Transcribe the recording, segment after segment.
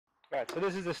Right, so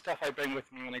this is the stuff I bring with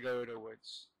me when I go to the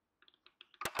woods.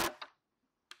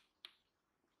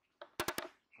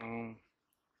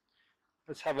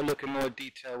 Let's have a look in more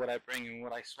detail what I bring and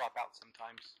what I swap out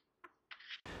sometimes.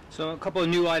 So a couple of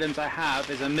new items I have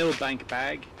is a millbank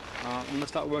bag. I'm going to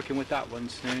start working with that one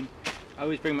soon. I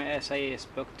always bring my SIS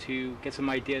book to get some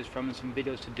ideas from and some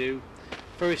videos to do.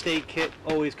 First aid kit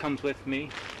always comes with me.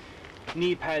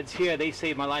 Knee pads here, they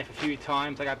saved my life a few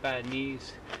times. I got bad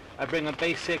knees. I bring a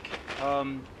basic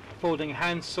folding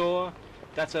hand saw.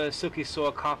 That's a Suki saw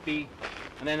copy.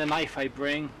 And then the knife I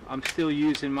bring, I'm still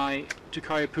using my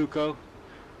Chikari Puko,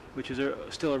 which is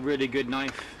still a really good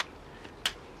knife.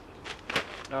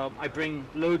 I bring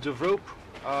loads of rope.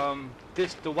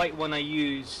 The white one I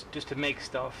use just to make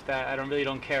stuff that I really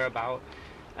don't care about,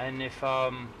 and if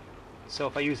I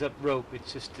use up rope,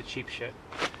 it's just the cheap shit.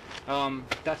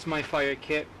 That's my fire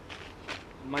kit.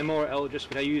 My more Eldris,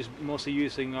 which I mostly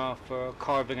using for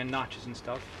carving and notches and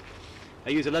stuff. I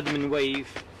use a Leatherman wave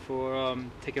for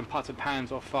taking pots and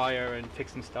pans off fire and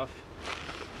fixing stuff.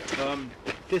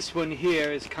 This one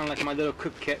here is kind of like my little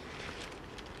cook kit.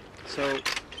 So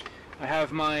I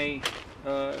have my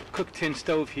cook tin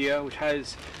stove here, which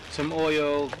has some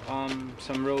oil,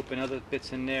 some rope and other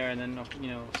bits in there, and then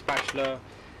spatula.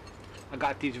 I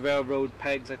got these railroad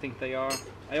pegs, I think they are.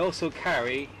 I also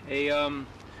carry a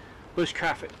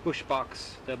bushcraft bush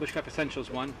box, the Bushcraft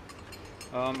Essentials one.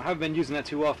 I haven't been using that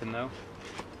too often though.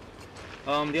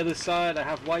 The other side I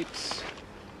have wipes,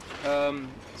 some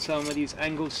of these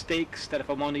angled stakes that if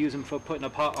I want to use them for putting a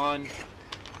pot on,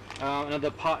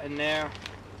 another pot in there,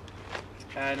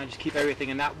 and I just keep everything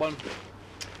in that one.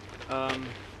 A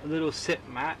little sit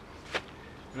mat,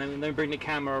 and then bring the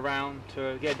camera around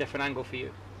to get a different angle for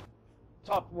you.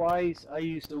 Top wise, I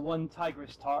used the one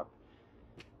Tigris tarp.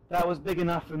 That was big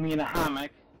enough for me in a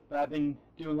hammock, but I've been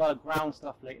doing a lot of ground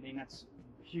stuff lately, and that's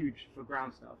huge for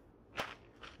ground stuff.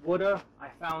 Water, I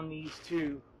found these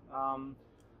two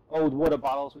old water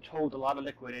bottles which hold a lot of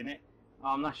liquid in it.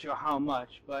 I'm not sure how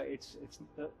much, but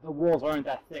the walls aren't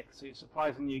that thick, so you're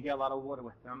surprisingly you get a lot of water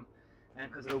with them. And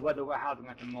because of the weather we're having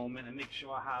at the moment, I make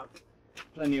sure I have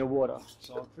plenty of water.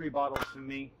 So 3 bottles for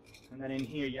me, and then in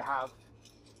here you have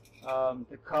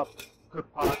the cup,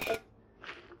 cook pot,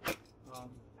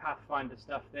 Pathfinder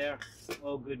stuff there,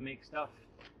 all good make stuff.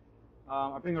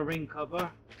 I bring a ring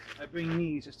cover. I bring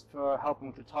these just for helping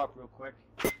with the tarp real quick.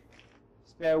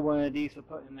 Spare one of these for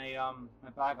putting my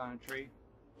bag on a tree.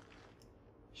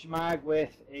 Schmag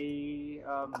with a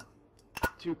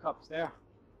 2 cups there,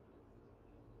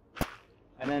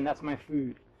 and then that's my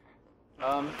food.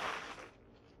 The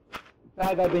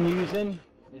bag I've been using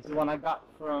is the one I got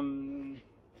from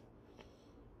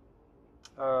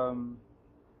I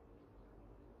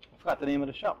forgot the name of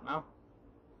the shop now.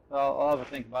 I'll have a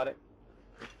think about it.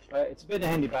 But it's a bit of a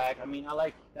handy bag. I mean, I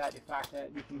like the fact that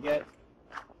you can get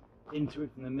into it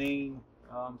from the main.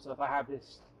 So if I have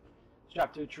this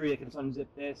strapped to a tree, I can unzip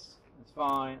this. It's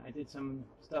fine. I did some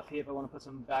stuff here if I want to put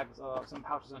some bags, some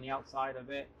pouches on the outside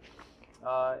of it.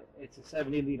 It's a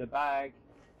 70-liter bag.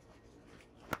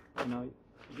 You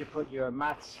can put your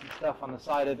mats and stuff on the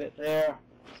side of it there.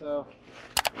 So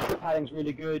the padding's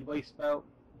really good. Waist belt.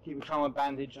 Keep a trauma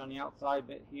bandage on the outside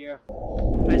bit here.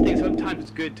 I just think sometimes it's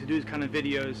good to do these kind of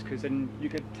videos because then you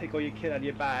can take all your kit out of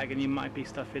your bag and you might be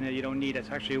stuff in there you don't need.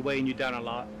 It's actually weighing you down a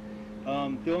lot.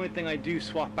 The only thing I do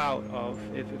swap out of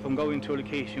if I'm going to a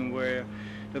location where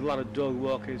there's a lot of dog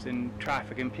walkers and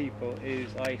traffic and people is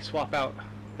I swap out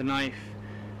the knife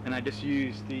and I just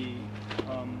use the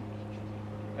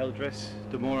Eldris,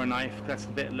 the Mora knife. That's a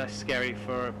bit less scary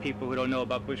for people who don't know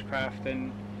about bushcraft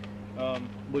and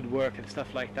woodwork and stuff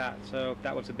like that. So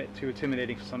that was a bit too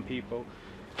intimidating for some people,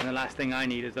 and the last thing I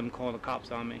need is them calling the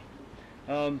cops on me.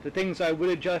 The things I would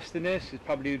adjust in this is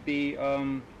probably would be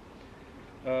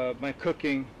my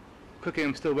cooking.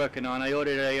 I'm still working on. I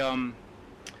ordered a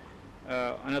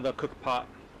another cook pot,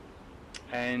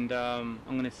 and I'm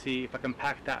going to see if I can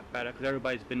pack that better because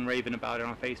everybody's been raving about it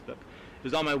on Facebook. It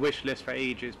was on my wish list for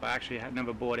ages, but I actually had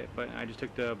never bought it. But I just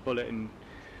took the bullet and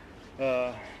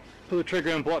pulled the trigger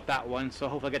and bought that one. So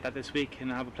hopefully I get that this week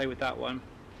and I'll have a play with that one.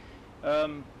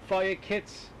 Fire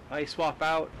kits I swap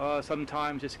out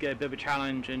sometimes just to get a bit of a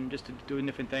challenge and just to doing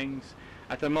different things.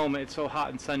 At the moment it's so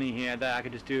hot and sunny here that I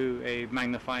could just do a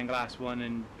magnifying glass one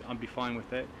and I'll be fine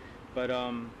with it. But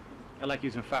I like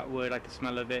using fat wood, I like the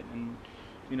smell of it, and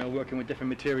working with different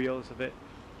materials of it.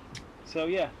 So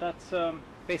yeah, that's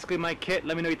basically my kit.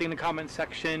 Let me know what you think in the comments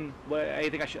section,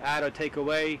 anything I should add or take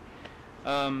away.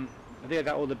 I think I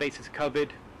got all the bases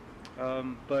covered,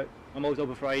 but I'm always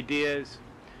open for ideas.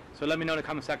 So let me know in the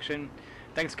comment section.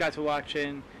 Thanks guys for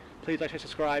watching. Please like, share,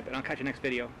 subscribe, and I'll catch you next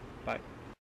video. Bye.